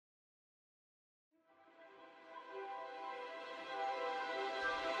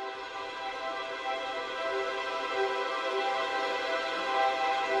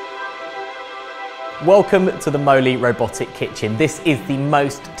Welcome to the Moley Robotic Kitchen. This is the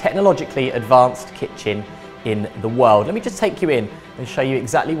most technologically advanced kitchen in the world. Let me just take you in and show you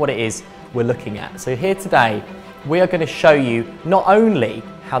exactly what it is we're looking at. So here today, we are going to show you not only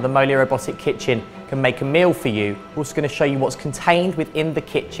how the Moley Robotic Kitchen can make a meal for you, we're also going to show you what's contained within the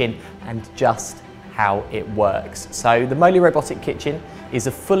kitchen and just how it works. So the Moley Robotic Kitchen is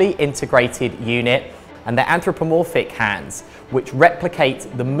a fully integrated unit, and they're anthropomorphic hands which replicate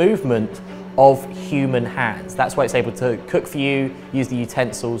the movement of human hands. That's why it's able to cook for you, use the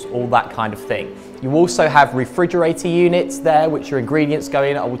utensils, all that kind of thing. You also have refrigerator units there, which your ingredients go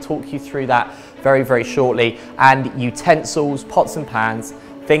in. I will talk you through that very, very shortly. And utensils, pots and pans,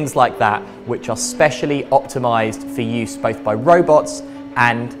 things like that, which are specially optimized for use both by robots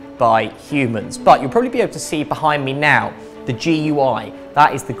and by humans. But you'll probably be able to see behind me now the GUI.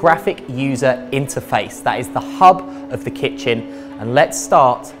 That is the graphic user interface. That is the hub of the kitchen. And let's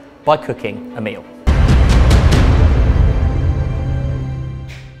start by cooking a meal.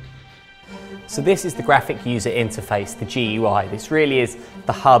 So this is the graphic user interface, the GUI. This really is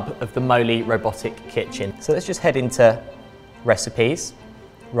the hub of the Moley Robotic Kitchen. So let's just head into recipes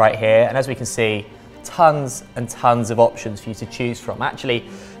right here. And as we can see, tons and tons of options for you to choose from. Actually,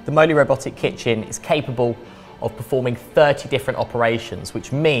 the Moley Robotic Kitchen is capable of performing 30 different operations,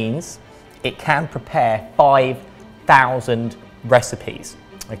 which means it can prepare 5,000 recipes.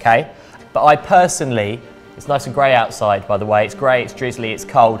 Okay, but I personally, it's nice and grey outside by the way, it's grey, it's drizzly, it's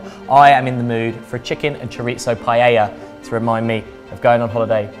cold. I am in the mood for a chicken and chorizo paella to remind me of going on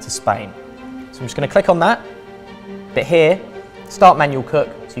holiday to Spain. So I'm just going to click on that bit here, start manual cook,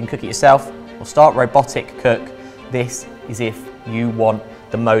 so you can cook it yourself, or start robotic cook. This is if you want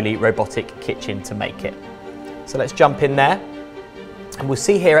the Moley Robotic Kitchen to make it. So let's jump in there, and we'll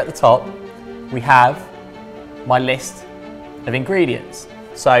see here at the top, we have my list of ingredients.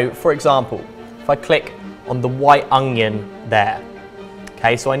 So for example, if I click on the white onion there,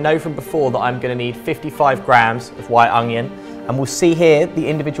 okay, so I know from before that I'm going to need 55 grams of white onion, and we'll see here the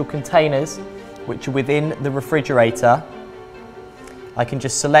individual containers which are within the refrigerator. I can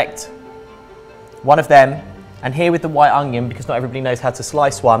just select one of them, and here with the white onion, because not everybody knows how to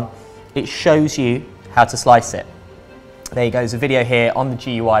slice one, it shows you how to slice it. There you go, there's a video here on the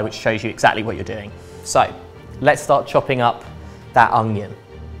GUI which shows you exactly what you're doing. So let's start chopping up that onion.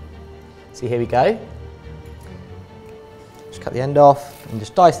 See, here we go. Just cut the end off and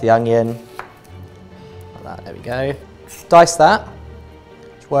just dice the onion. Like that, there we go. Dice that.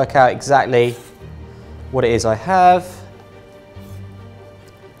 Just work out exactly what it is I have.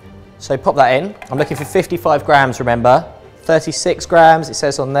 So pop that in. I'm looking for 55 grams, remember. 36 grams, it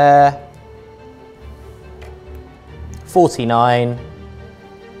says on there. 49.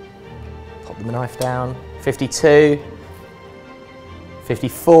 Pop the knife down. 52.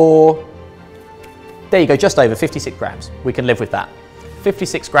 54. There you go, just over 56 grams. We can live with that.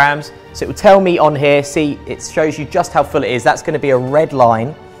 56 grams, so it will tell me on here, see, it shows you just how full it is. That's going to be a red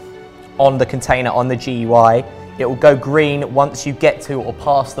line on the container, on the GUI. It will go green once you get to or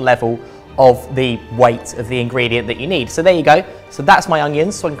past the level of the weight of the ingredient that you need. So there you go. So that's my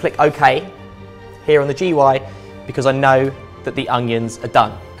onions, so I can click OK here on the GUI because I know that the onions are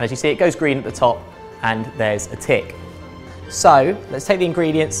done. And as you see, it goes green at the top and there's a tick. So let's take the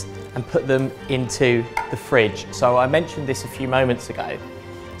ingredients and put them into the fridge. So I mentioned this a few moments ago.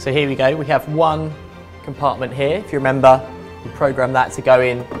 So here we go, we have one compartment here. If you remember, we programmed that to go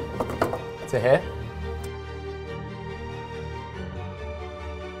in to here.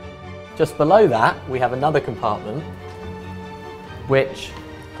 Just below that, we have another compartment, which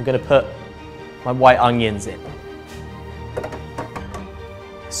I'm gonna put my white onions in.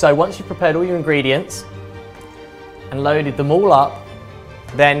 So once you've prepared all your ingredients and loaded them all up,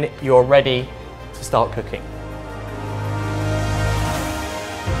 then you're ready to start cooking.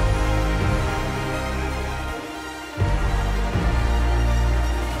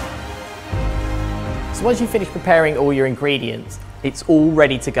 So once you finish preparing all your ingredients, it's all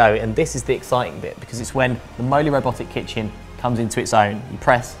ready to go, and this is the exciting bit because it's when the Moley Robotic Kitchen comes into its own. You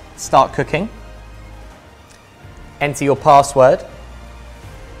press start cooking, enter your password,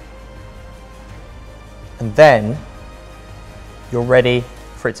 and then you're ready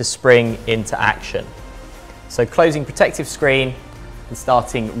for it to spring into action. So closing protective screen and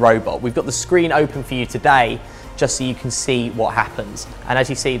starting robot. We've got the screen open for you today just so you can see what happens. And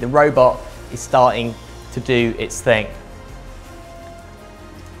as you see, the robot is starting to do its thing.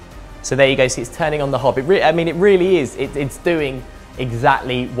 So there you go, see it's turning on the hob. It really is, it's doing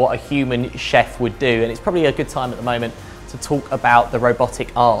exactly what a human chef would do, and it's probably a good time at the moment to talk about the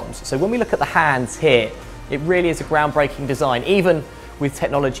robotic arms. So when we look at the hands here, it really is a groundbreaking design. Even with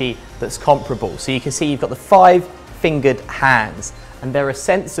technology that's comparable. So you can see you've got the 5-fingered hands, and there are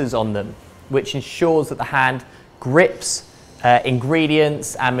sensors on them which ensures that the hand grips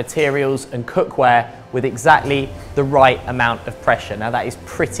ingredients and materials and cookware with exactly the right amount of pressure. Now that is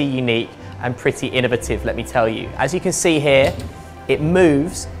pretty unique and pretty innovative, let me tell you. As you can see here, it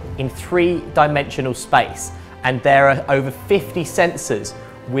moves in 3-dimensional space, and there are over 50 sensors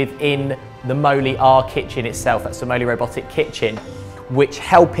within the Moley kitchen itself. That's the Moley Robotic Kitchen, which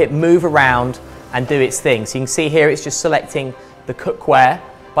help it move around and do its thing. So you can see here it's just selecting the cookware.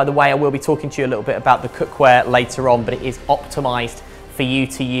 By the way, I will be talking to you a little bit about the cookware later on, but it is optimized for you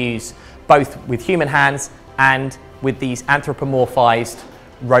to use both with human hands and with these anthropomorphized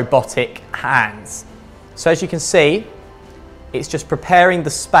robotic hands. So as you can see, it's just preparing the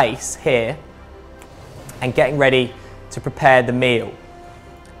space here and getting ready to prepare the meal.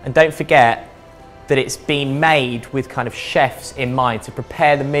 And don't forget that it's been made with kind of chefs in mind to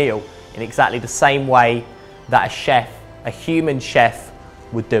prepare the meal in exactly the same way that a human chef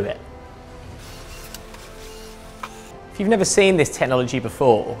would do it. If you've never seen this technology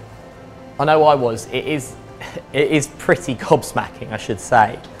before, I know I was, it is pretty gobsmacking, I should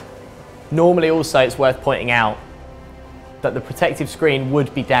say. Normally also it's worth pointing out that the protective screen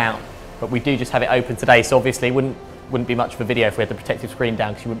would be down, but we do just have it open today, so obviously it wouldn't be much of a video if we had the protective screen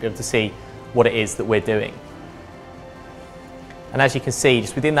down, because you wouldn't be able to see what it is that we're doing. And as you can see,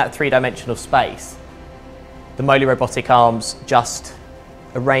 just within that 3-dimensional space, the Moley robotic arms just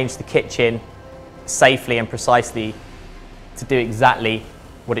arrange the kitchen safely and precisely to do exactly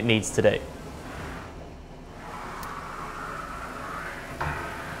what it needs to do.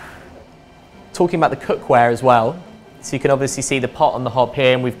 Talking about the cookware as well, so you can obviously see the pot on the hob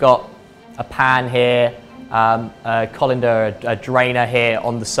here, and we've got a pan here, a colander, a drainer here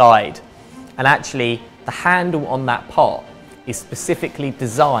on the side. And actually, the handle on that pot is specifically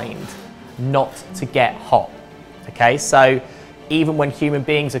designed not to get hot. Okay, so even when human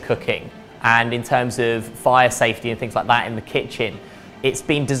beings are cooking, and in terms of fire safety and things like that in the kitchen, it's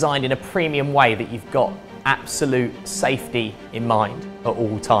been designed in a premium way that you've got absolute safety in mind at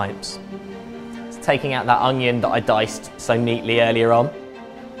all times. So taking out that onion that I diced so neatly earlier on.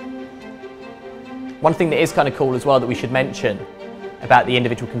 One thing that is kind of cool as well that we should mention about the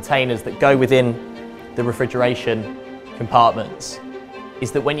individual containers that go within the refrigeration compartments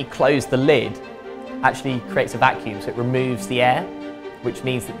is that when you close the lid, actually creates a vacuum, so it removes the air, which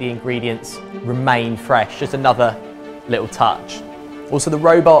means that the ingredients remain fresh. Just another little touch. Also, the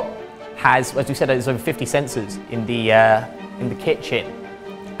robot has, as we said, there's over 50 sensors in the kitchen,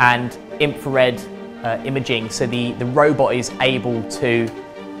 and infrared imaging, so the robot is able to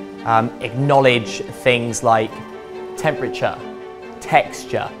acknowledge things like temperature,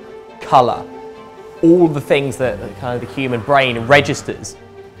 texture, colour, all the things that kind of the human brain registers.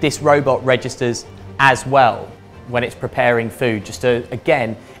 This robot registers as well when it's preparing food. Just to,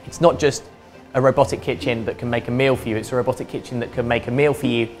 again, it's not just a robotic kitchen that can make a meal for you, it's a robotic kitchen that can make a meal for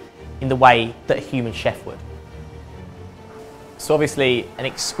you in the way that a human chef would. So obviously an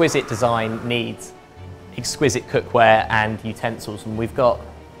exquisite design needs exquisite cookware and utensils, and we've got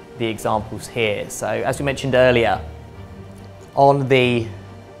the examples here. So as we mentioned earlier, on the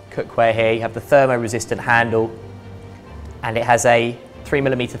cookware here you have the thermo-resistant handle, and it has a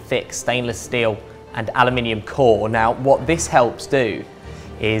 3mm thick stainless steel and aluminium core. Now what this helps do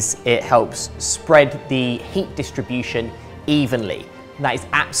is it helps spread the heat distribution evenly, and that is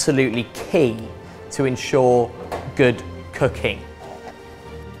absolutely key to ensure good cooking.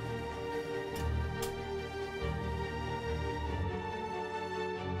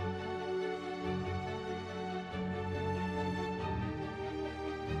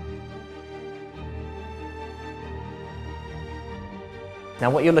 Now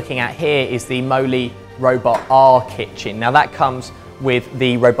what you're looking at here is the Moley Robot Kitchen. Now that comes with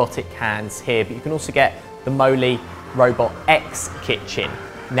the robotic hands here, but you can also get the Moley Robot X Kitchen.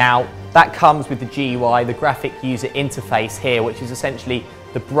 Now that comes with the GUI, the graphic user interface here, which is essentially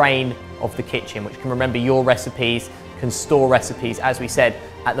the brain of the kitchen, which can remember your recipes, can store recipes. As we said,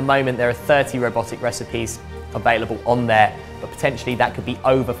 at the moment there are 30 robotic recipes available on there, but potentially that could be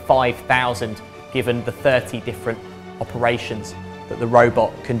over 5,000 given the 30 different operations that the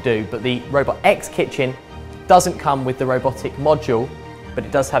robot can do. But the Robot X Kitchen doesn't come with the robotic module, but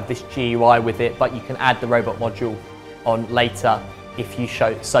it does have this GUI with it, but you can add the robot module on later if you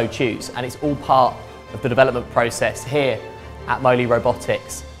so choose. And it's all part of the development process here at Moley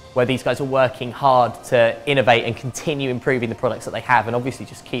Robotics, where these guys are working hard to innovate and continue improving the products that they have, and obviously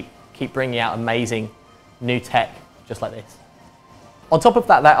just keep bringing out amazing new tech just like this. On top of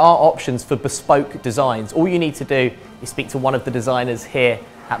that, there are options for bespoke designs. All you need to do is speak to one of the designers here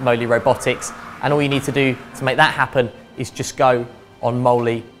at Moley Robotics, and all you need to do to make that happen is just go on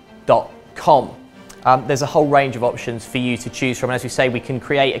moley.com. There's a whole range of options for you to choose from, and as we say, we can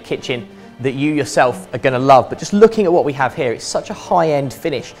create a kitchen that you yourself are going to love. But just looking at what we have here, it's such a high-end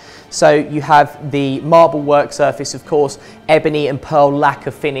finish. So you have the marble work surface, of course, ebony and pearl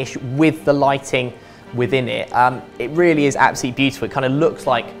lacquer finish with the lighting within it. It really is absolutely beautiful. It kind of looks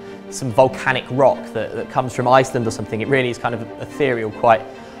like some volcanic rock that comes from Iceland or something. It really is kind of ethereal, quite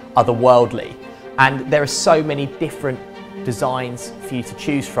otherworldly. And there are so many different designs for you to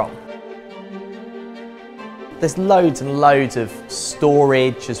choose from. There's loads and loads of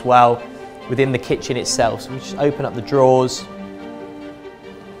storage as well within the kitchen itself. So we just open up the drawers.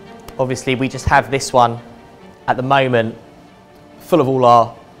 Obviously we just have this one at the moment full of all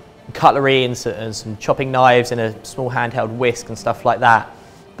our cutlery and some chopping knives and a small handheld whisk and stuff like that.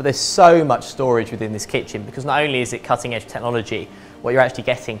 But there's so much storage within this kitchen because not only is it cutting edge technology, what you're actually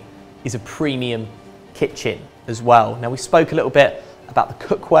getting is a premium kitchen as well. Now we spoke a little bit about the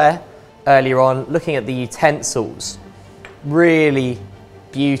cookware earlier on, looking at the utensils, really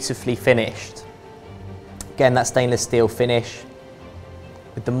beautifully finished. Again, that stainless steel finish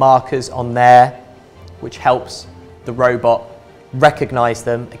with the markers on there, which helps the robot recognize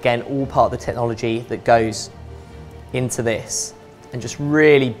them. Again, all part of the technology that goes into this, and just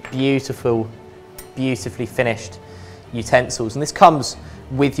really beautifully finished utensils. And this comes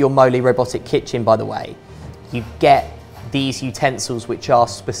with your Moley Robotic Kitchen, by the way. You get these utensils which are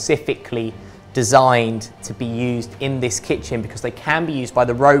specifically designed to be used in this kitchen because they can be used by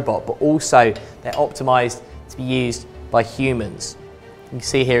the robot, but also they're optimized to be used by humans. You can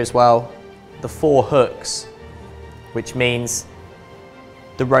see here as well the 4 hooks, which means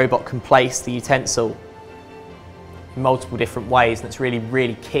the robot can place the utensil in multiple different ways, and it's really,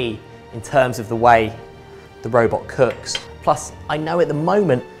 really key in terms of the way the robot cooks. Plus, I know at the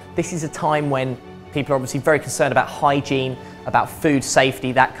moment, this is a time when people are obviously very concerned about hygiene, about food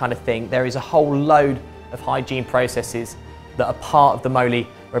safety, that kind of thing. There is a whole load of hygiene processes that are part of the Moley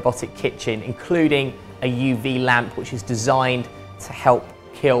Robotic Kitchen, including a UV lamp, which is designed to help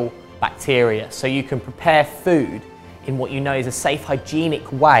kill bacteria. So you can prepare food in what you know is a safe,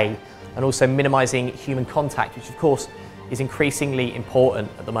 hygienic way, and also minimizing human contact, which of course is increasingly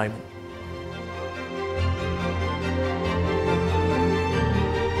important at the moment.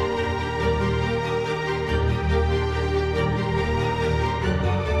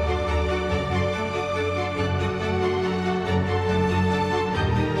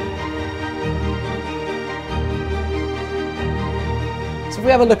 So if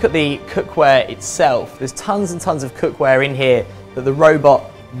we have a look at the cookware itself, there's tons and tons of cookware in here that the robot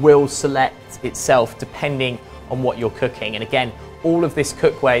will select itself depending on what you're cooking. And again, all of this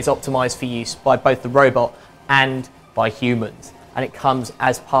cookware is optimized for use by both the robot and by humans. And it comes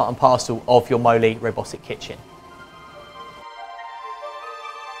as part and parcel of your Moley Robotic Kitchen.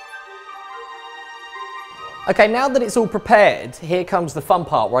 Okay, now that it's all prepared, here comes the fun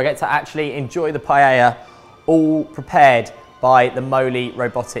part where I get to actually enjoy the paella, all prepared by the Moley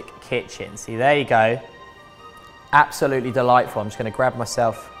Robotic Kitchen. See, there you go. Absolutely delightful. I'm just going to grab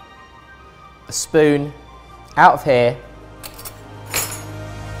myself a spoon out of here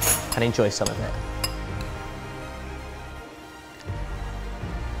and enjoy some of it.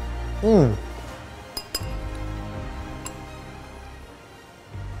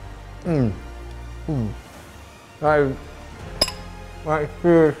 That is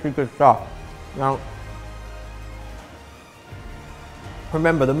seriously good stuff. Now,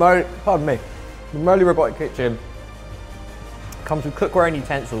 remember, the Moley Robotic Kitchen comes with cookware and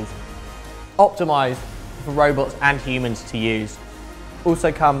utensils optimized for robots and humans to use.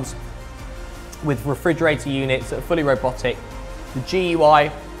 Also comes with refrigerator units that are fully robotic, the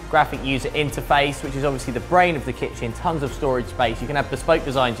GUI, graphic user interface, which is obviously the brain of the kitchen, tons of storage space. You can have bespoke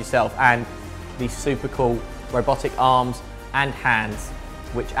designs yourself, and these super cool robotic arms and hands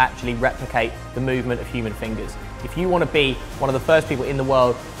which actually replicate the movement of human fingers. If you want to be one of the first people in the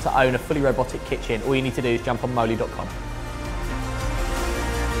world to own a fully robotic kitchen, all you need to do is jump on moley.com.